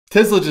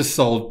Tesla just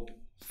sold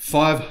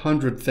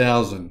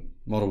 500,000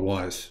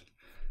 Model Ys.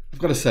 I've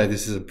got to say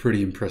this is a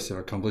pretty impressive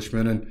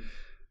accomplishment, and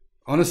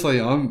honestly,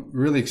 I'm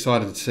really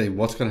excited to see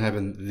what's going to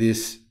happen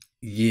this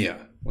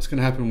year. What's going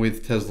to happen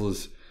with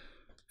Tesla's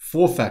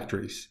 4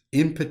 factories.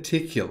 In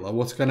particular,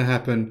 what's going to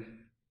happen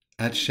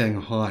at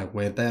Shanghai,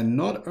 where they're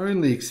not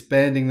only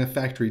expanding the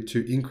factory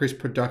to increase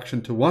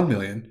production to 1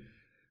 million,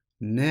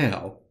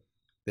 now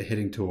they're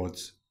heading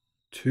towards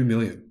 2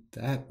 million.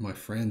 That, my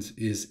friends,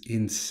 is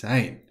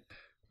insane.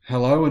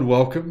 Hello and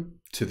welcome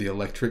to the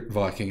electric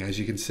Viking. As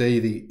you can see,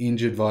 the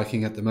injured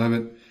Viking at the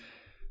moment.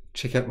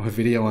 Check out my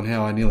video on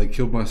how I nearly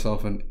killed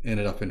myself and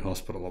ended up in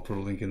hospital. I'll put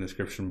a link in the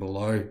description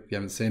below if you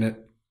haven't seen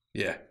it.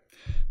 Yeah,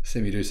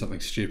 see me do something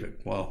stupid.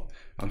 Well,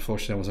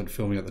 unfortunately I wasn't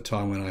filming at the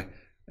time when I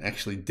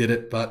actually did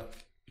it, but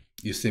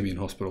you see me in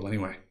hospital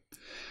anyway.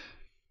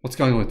 What's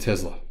going on with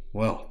Tesla?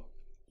 Well,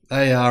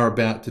 they are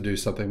about to do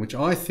something which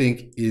I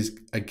think is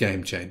a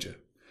game changer.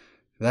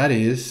 That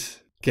is,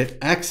 get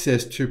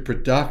access to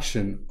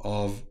production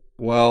of,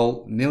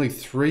 well, nearly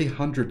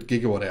 300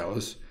 gigawatt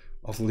hours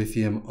of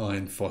lithium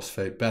iron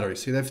phosphate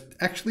batteries. See, they've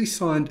actually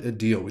signed a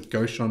deal with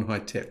Giga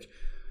Shanghai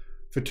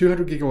for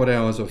 200 gigawatt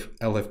hours of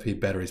LFP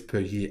batteries per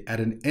year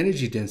at an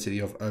energy density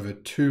of over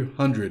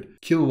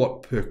 200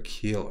 kilowatt per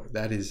kilo.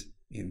 That is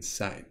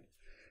insane.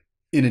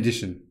 In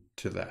addition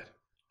to that,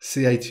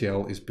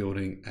 CATL is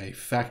building a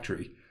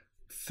factory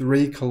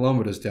 3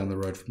 kilometers down the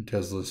road from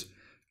Tesla's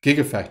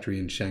Gigafactory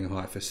in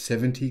Shanghai for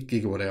 70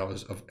 gigawatt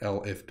hours of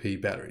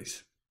LFP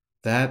batteries.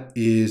 That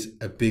is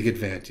a big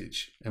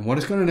advantage. And what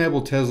it's going to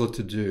enable Tesla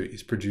to do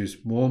is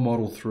produce more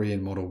Model 3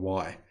 and Model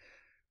Y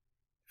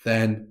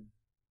than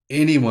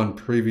anyone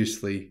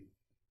previously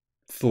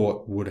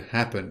thought would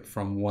happen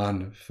from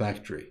one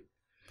factory.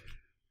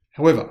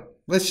 However,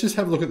 let's just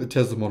have a look at the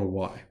Tesla Model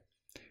Y.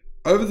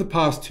 Over the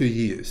past 2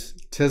 years,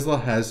 Tesla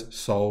has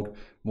sold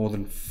more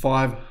than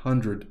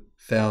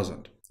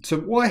 500,000. So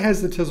why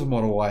has the Tesla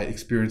Model Y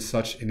experienced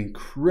such an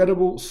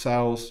incredible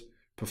sales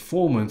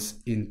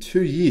performance in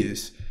 2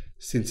 years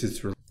since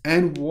its release?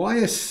 And why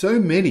are so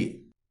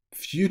many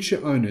future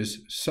owners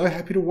so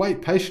happy to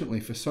wait patiently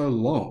for so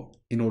long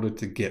in order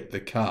to get the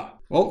car?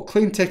 Well,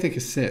 Clean Technica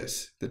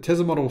says that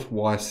Tesla Model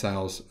Y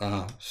sales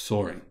are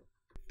soaring.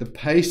 The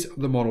pace of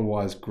the Model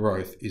Y's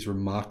growth is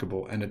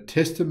remarkable and a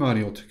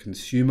testimonial to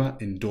consumer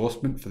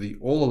endorsement for the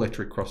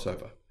all-electric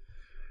crossover.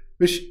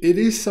 Which it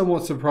is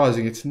somewhat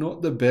surprising. It's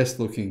not the best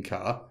looking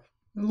car.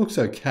 It looks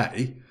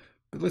okay,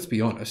 but let's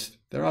be honest,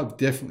 there are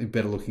definitely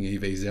better looking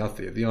EVs out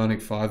there. The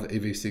Ioniq 5, the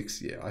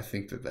EV6, yeah, I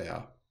think that they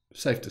are,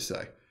 safe to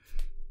say,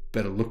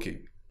 better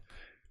looking.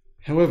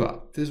 However,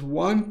 there's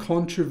one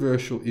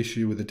controversial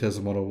issue with the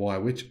Tesla Model Y,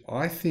 which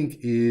I think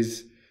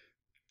is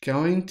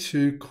going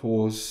to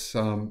cause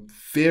some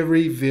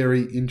very,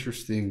 very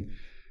interesting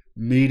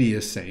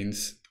media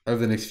scenes over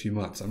the next few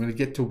months. I'm going to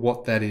get to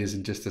what that is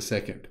in just a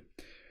second.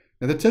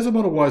 Now, the Tesla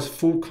Model Y's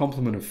full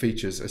complement of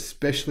features,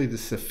 especially the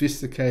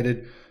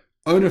sophisticated,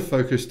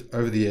 owner-focused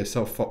over-the-air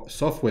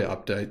software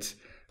updates,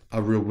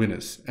 are real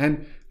winners.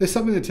 And there's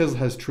something that Tesla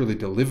has truly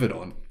delivered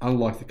on,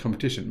 unlike the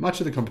competition. Much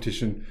of the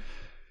competition,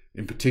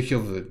 in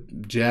particular the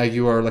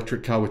Jaguar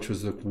electric car, which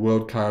was the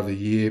world car of the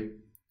year,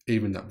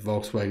 even that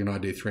Volkswagen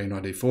ID3 and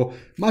ID4,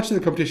 much of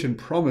the competition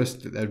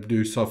promised that they'd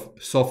do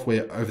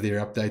software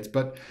over-the-air updates,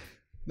 but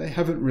they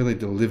haven't really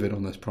delivered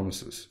on those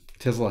promises.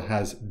 Tesla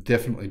has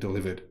definitely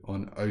delivered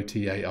on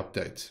OTA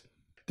updates.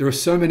 There are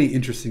so many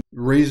interesting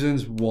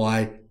reasons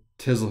why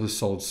Tesla has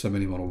sold so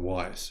many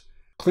Model Ys.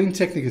 Clean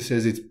Technica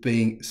says it's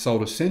being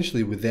sold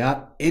essentially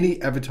without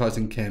any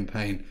advertising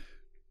campaign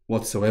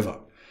whatsoever,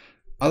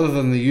 other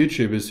than the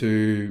YouTubers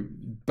who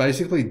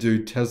basically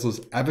do Tesla's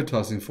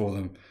advertising for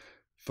them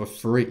for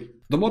free.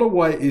 The Model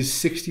Y is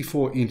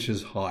 64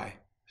 inches high,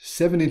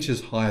 7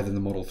 inches higher than the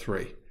Model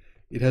 3.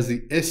 It has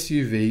the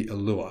SUV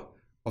allure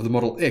of the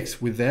Model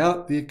X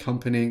without the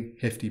accompanying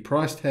hefty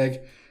price tag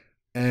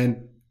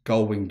and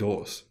gull-wing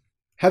doors.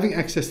 Having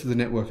access to the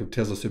network of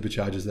Tesla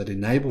superchargers that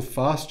enable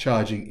fast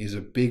charging is a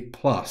big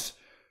plus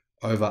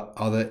over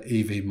other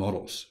EV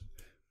models.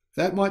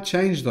 That might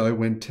change though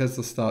when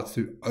Tesla starts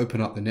to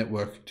open up the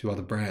network to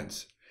other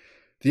brands.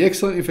 The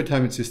excellent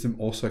infotainment system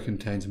also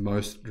contains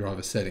most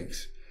driver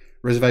settings.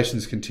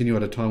 Reservations continue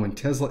at a time when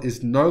Tesla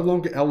is no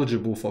longer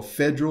eligible for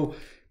federal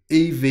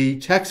EV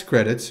tax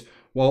credits,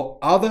 while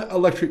other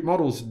electric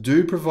models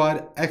do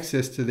provide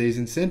access to these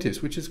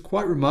incentives, which is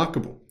quite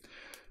remarkable.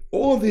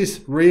 All of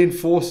this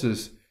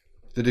reinforces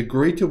the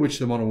degree to which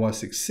the Model Y's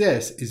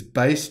success is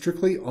based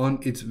strictly on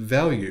its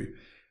value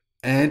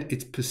and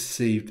its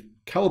perceived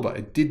caliber.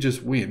 It did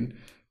just win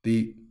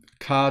the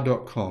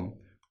Car.com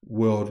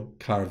World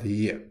Car of the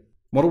Year.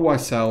 Model Y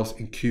sales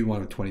in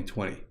Q1 of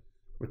 2020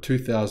 were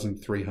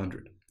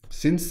 2,300.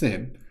 Since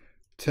then,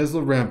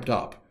 Tesla ramped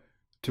up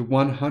to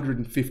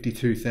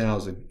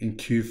 152,000 in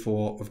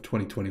Q4 of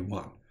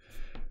 2021.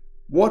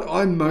 What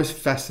I'm most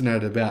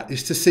fascinated about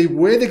is to see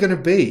where they're going to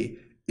be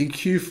in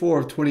Q4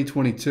 of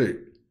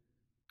 2022.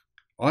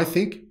 I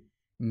think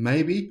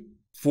maybe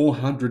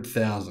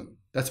 400,000.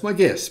 That's my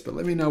guess, but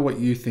let me know what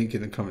you think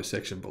in the comment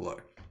section below.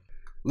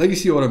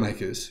 Legacy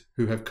automakers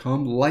who have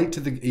come late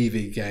to the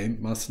EV game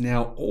must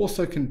now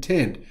also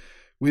contend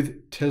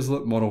with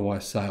Tesla Model Y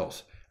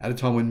sales at a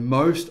time when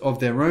most of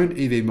their own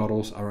EV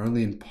models are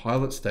only in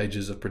pilot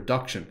stages of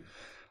production.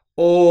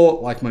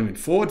 Or like maybe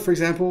Ford, for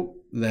example,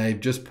 they've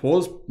just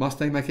paused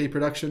Mustang Mach-E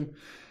production.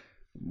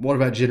 What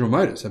about General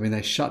Motors? I mean,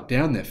 they shut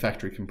down their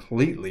factory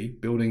completely,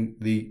 building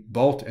the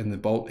Bolt and the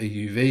Bolt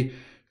EUV.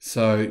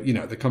 So, you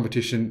know, the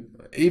competition,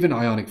 even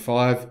Ioniq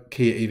 5,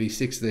 Kia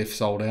EV6, they've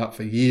sold out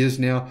for years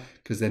now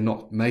because they're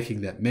not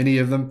making that many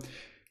of them.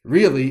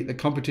 Really, the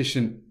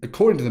competition,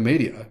 according to the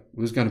media,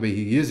 was going to be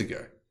here years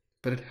ago,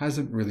 but it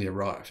hasn't really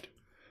arrived.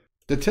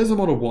 The Tesla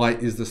Model Y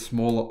is the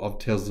smaller of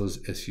Tesla's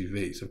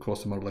SUVs. Of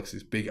course, the Model X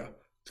is bigger.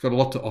 It's got a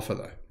lot to offer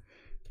though.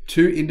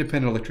 2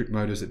 independent electric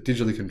motors that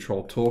digitally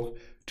control torque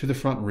to the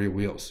front and rear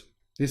wheels.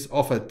 This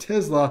offered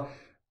Tesla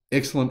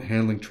excellent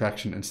handling,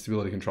 traction, and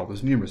stability control.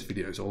 There's numerous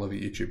videos all over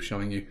YouTube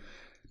showing you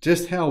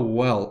just how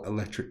well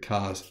electric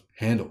cars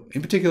handle.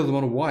 In particular, the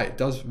Model Y, it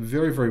does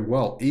very, very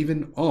well,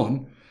 even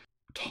on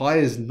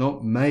tires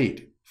not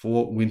made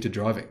for winter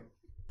driving.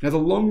 Now, the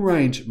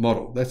long-range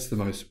model, that's the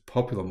most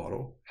popular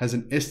model, has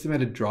an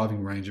estimated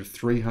driving range of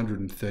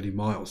 330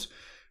 miles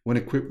when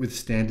equipped with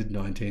standard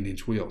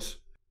 19-inch wheels.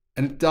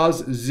 And it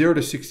does 0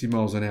 to 60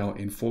 miles an hour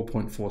in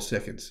 4.4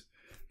 seconds.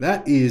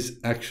 That is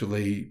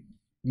actually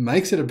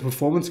makes it a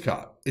performance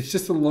car. It's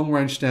just a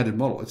long-range standard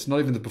model. It's not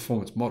even the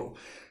performance model.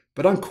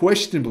 But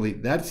unquestionably,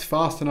 that's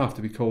fast enough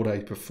to be called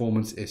a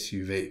performance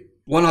SUV.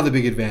 One other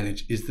big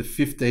advantage is the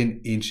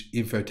 15-inch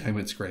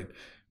infotainment screen,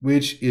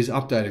 which is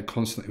updated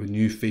constantly with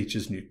new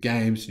features, new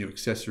games, new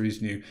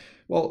accessories,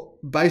 well,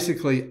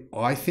 basically,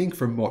 I think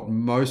from what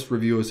most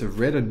reviewers have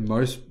read and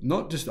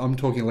not just, I'm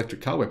talking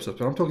electric car websites,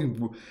 but I'm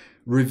talking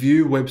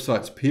review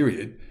websites,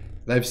 period,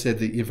 they've said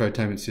the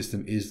infotainment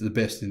system is the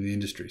best in the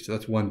industry. So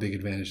that's one big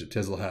advantage that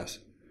Tesla has.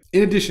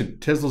 In addition,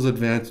 Tesla's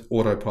advanced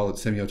autopilot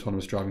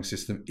semi-autonomous driving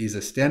system is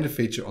a standard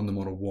feature on the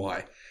Model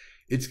Y.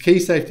 Its key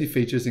safety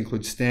features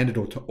include standard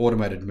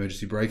automated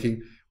emergency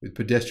braking with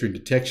pedestrian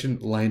detection,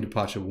 lane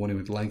departure warning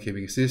with lane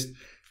keeping assist,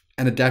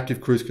 and adaptive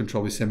cruise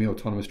control with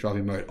semi-autonomous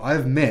driving mode. I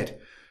have met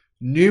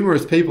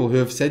numerous people who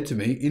have said to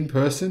me in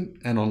person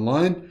and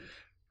online,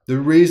 the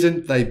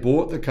reason they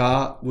bought the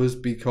car was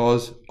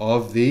because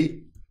of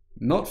the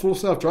not full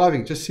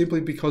self-driving, just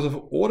simply because of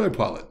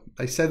autopilot.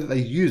 They say that they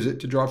use it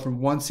to drive from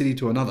one city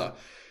to another,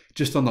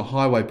 just on the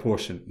highway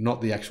portion,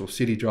 not the actual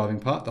city driving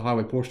part, the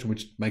highway portion,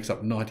 which makes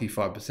up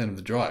 95% of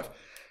the drive.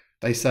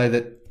 They say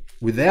that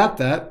without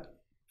that,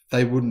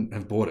 they wouldn't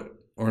have bought it.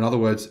 Or in other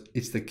words,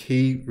 it's the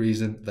key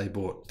reason they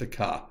bought the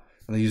car,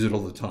 and they use it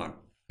all the time.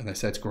 And they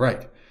say it's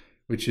great,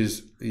 which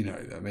is,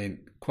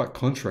 quite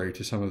contrary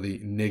to some of the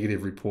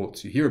negative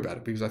reports you hear about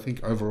it, because I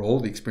think overall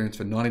the experience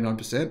for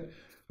 99%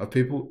 of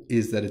people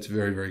is that it's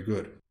very, very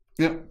good.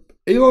 Now,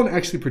 Elon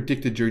actually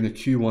predicted during the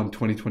Q1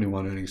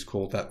 2021 earnings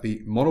call that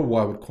the Model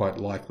Y would quite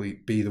likely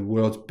be the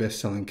world's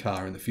best-selling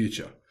car in the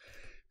future.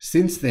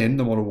 Since then,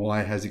 the Model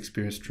Y has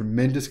experienced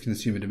tremendous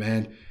consumer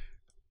demand,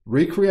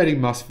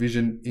 recreating Musk's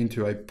vision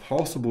into a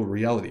possible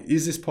reality.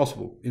 Is this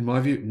possible? In my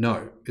view,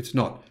 no, it's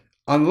not.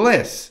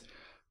 Unless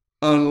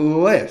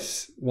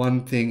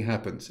one thing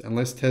happens,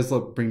 unless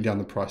Tesla bring down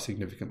the price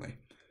significantly.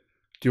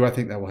 Do I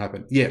think that will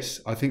happen? Yes,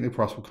 I think the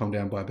price will come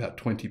down by about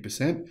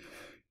 20%,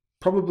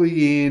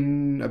 probably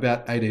in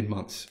about 18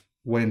 months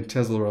when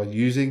Tesla are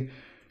using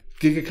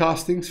Giga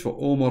castings for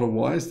all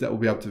Model Ys. That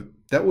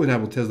will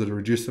enable Tesla to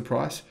reduce the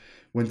price.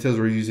 When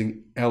Tesla are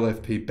using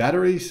LFP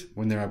batteries,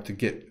 when they're able to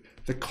get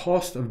the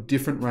cost of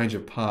different range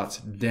of parts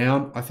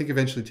down, I think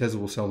eventually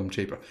Tesla will sell them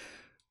cheaper.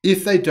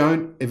 If they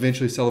don't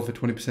eventually sell it for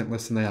 20%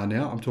 less than they are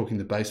now, I'm talking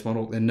the base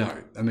model, then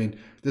no.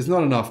 There's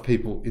not enough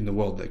people in the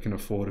world that can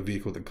afford a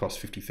vehicle that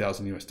costs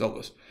 $50,000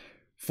 US.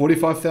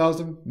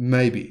 45,000,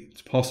 maybe,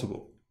 it's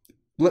possible.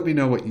 Let me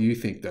know what you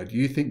think though. Do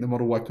you think the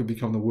Model Y could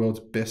become the world's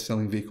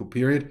best-selling vehicle,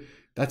 period?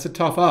 That's a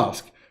tough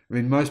ask.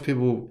 Most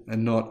people are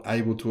not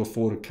able to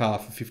afford a car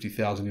for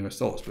 $50,000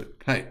 US, but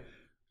hey,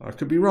 I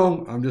could be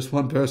wrong. I'm just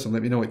one person.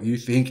 Let me know what you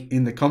think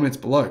in the comments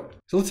below.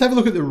 So let's have a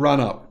look at the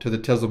run-up to the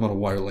Tesla Model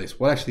Y release.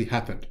 What actually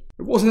happened?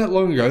 It wasn't that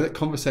long ago that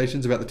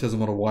conversations about the Tesla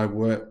Model Y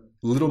were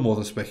little more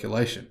than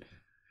speculation.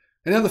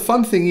 And now the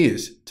fun thing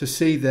is to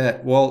see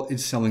that, well,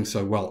 it's selling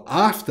so well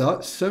after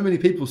so many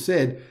people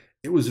said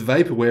it was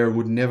vaporware and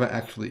would never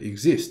actually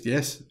exist.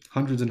 Yes,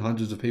 hundreds and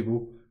hundreds of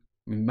people,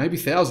 maybe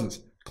thousands,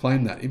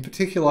 claim that. In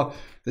particular,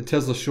 the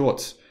Tesla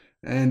shorts.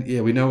 And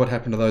yeah, we know what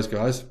happened to those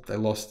guys. They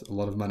lost a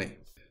lot of money.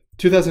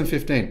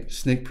 2015,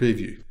 sneak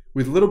preview.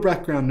 With little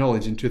background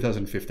knowledge in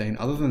 2015,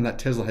 other than that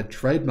Tesla had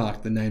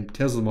trademarked the name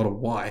Tesla Model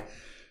Y,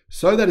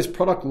 so that his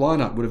product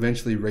lineup would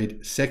eventually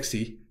read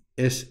Sexy,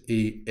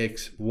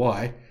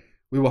 S-E-X-Y,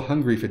 we were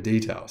hungry for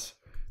details.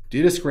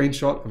 Did a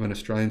screenshot of an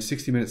Australian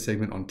 60-minute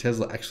segment on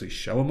Tesla actually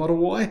show a Model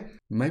Y?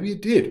 Maybe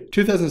it did.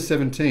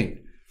 2017,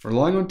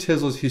 relying on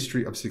Tesla's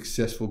history of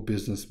successful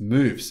business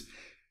moves.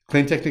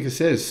 Clean Technica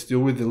says, still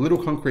with the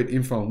little concrete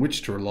info on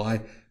which to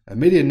rely, a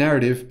media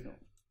narrative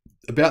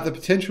about the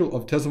potential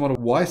of Tesla Model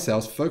Y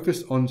sales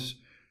focused on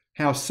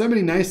how so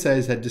many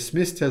naysayers had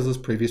dismissed Tesla's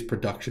previous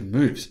production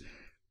moves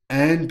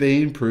and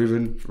been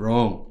proven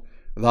wrong.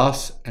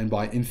 Thus, and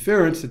by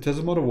inference, the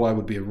Tesla Model Y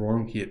would be a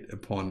roaring hit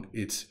upon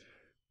its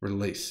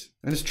release.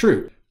 And it's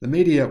true. The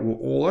media were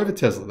all over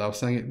Tesla. They were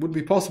saying it wouldn't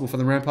be possible for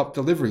them to ramp up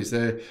deliveries.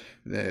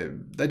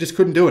 They just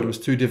couldn't do it. It was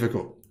too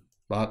difficult.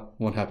 But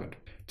what happened?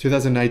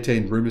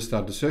 2018, rumors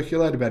started to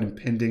circulate about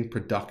impending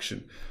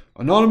production.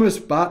 Anonymous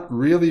but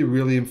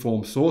really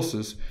informed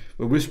sources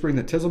were whispering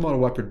that Tesla Model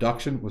Y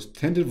production was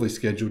tentatively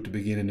scheduled to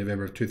begin in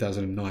November of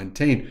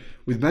 2019,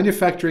 with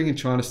manufacturing in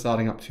China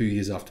starting up 2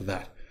 years after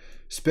that.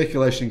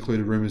 Speculation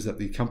included rumors that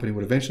the company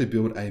would eventually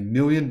build 1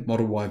 million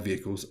Model Y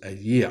vehicles a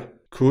year.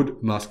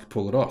 Could Musk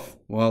pull it off?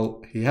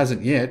 Well, he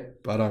hasn't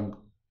yet, but I'm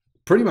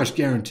pretty much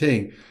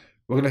guaranteeing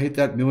we're going to hit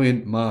that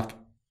million mark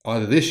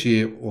either this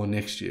year or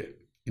next year,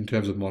 in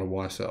terms of Model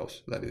Y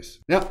sales, that is.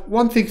 Now,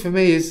 one thing for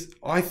me is,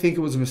 I think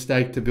it was a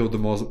mistake to build the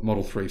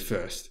Model 3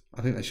 first.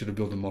 I think they should have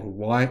built the Model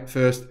Y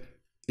first.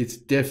 It's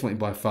definitely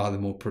by far the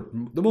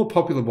more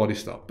popular body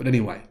style. But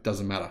anyway,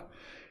 doesn't matter.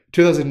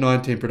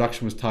 2019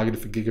 production was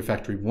targeted for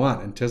Gigafactory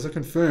 1, and Tesla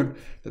confirmed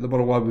that the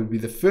Model Y would be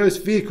the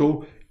first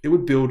vehicle it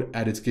would build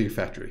at its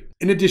Gigafactory.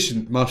 In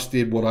addition, Musk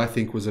did what I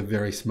think was a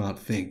very smart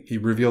thing. He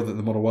revealed that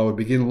the Model Y would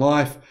begin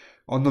life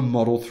on the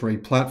Model 3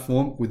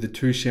 platform, with the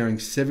two sharing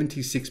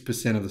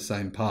 76% of the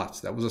same parts.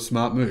 That was a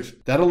smart move.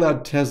 That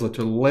allowed Tesla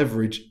to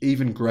leverage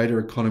even greater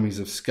economies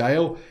of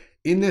scale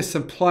in their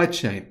supply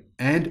chain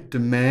and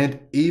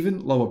demand even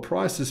lower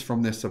prices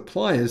from their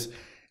suppliers,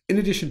 in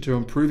addition to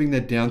improving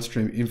their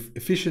downstream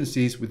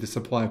efficiencies with the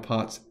supply of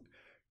parts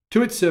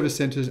to its service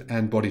centers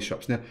and body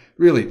shops. Now,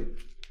 really,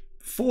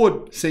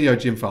 Ford CEO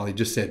Jim Farley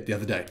just said the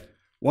other day,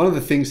 one of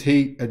the things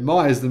he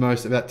admires the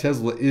most about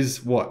Tesla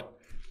is what?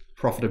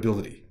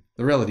 Profitability.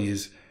 The reality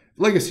is,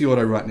 Legacy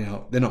Auto right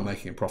now, they're not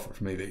making a profit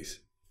from EVs.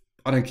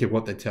 I don't care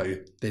what they tell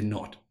you, they're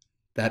not.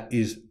 That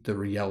is the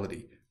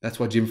reality. That's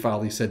why Jim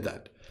Farley said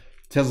that.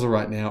 Tesla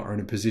right now are in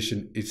a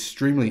position,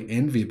 extremely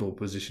enviable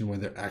position, where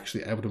they're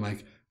actually able to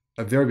make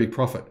a very big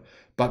profit.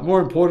 But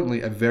more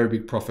importantly, a very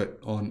big profit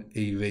on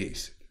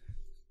EVs.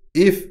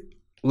 If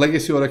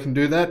Legacy Auto can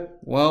do that,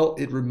 well,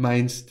 it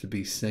remains to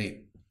be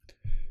seen.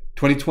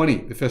 2020,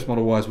 the first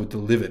Model Ys were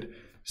delivered.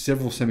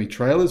 Several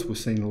semi-trailers were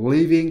seen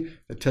leaving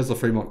the Tesla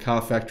Fremont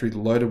car factory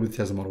loaded with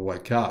Tesla Model Y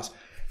cars.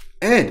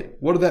 And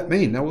what did that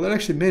mean? Now, well, that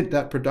actually meant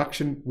that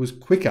production was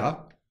quicker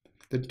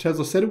than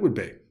Tesla said it would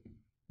be,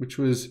 which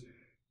was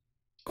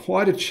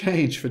quite a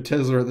change for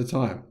Tesla at the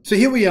time. So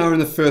here we are in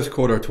the first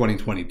quarter of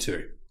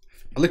 2022.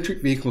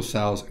 Electric vehicle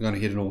sales are going to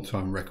hit an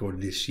all-time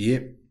record this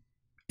year.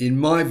 In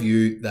my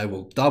view, they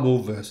will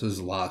double versus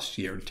last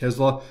year, and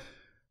Tesla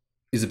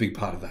is a big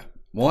part of that.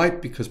 Why?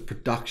 Because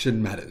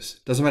production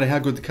matters. Doesn't matter how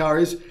good the car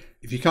is.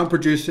 If you can't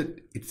produce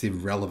it, it's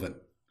irrelevant.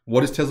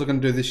 What is Tesla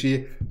going to do this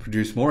year?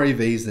 Produce more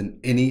EVs than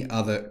any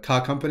other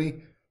car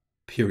company,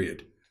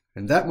 period.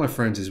 And that, my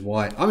friends, is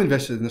why I'm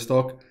invested in the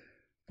stock.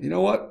 You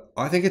know what?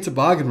 I think it's a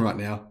bargain right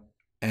now.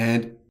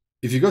 And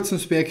if you've got some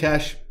spare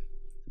cash,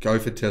 go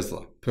for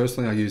Tesla.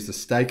 Personally, I use the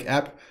Stake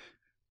app.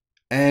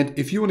 And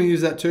if you want to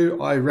use that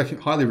too, I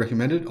highly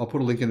recommend it. I'll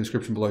put a link in the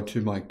description below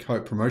to my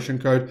promotion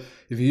code.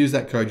 If you use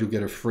that code, you'll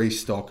get a free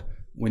stock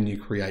when you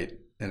create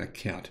an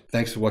account.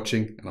 Thanks for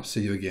watching, and I'll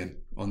see you again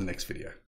on the next video.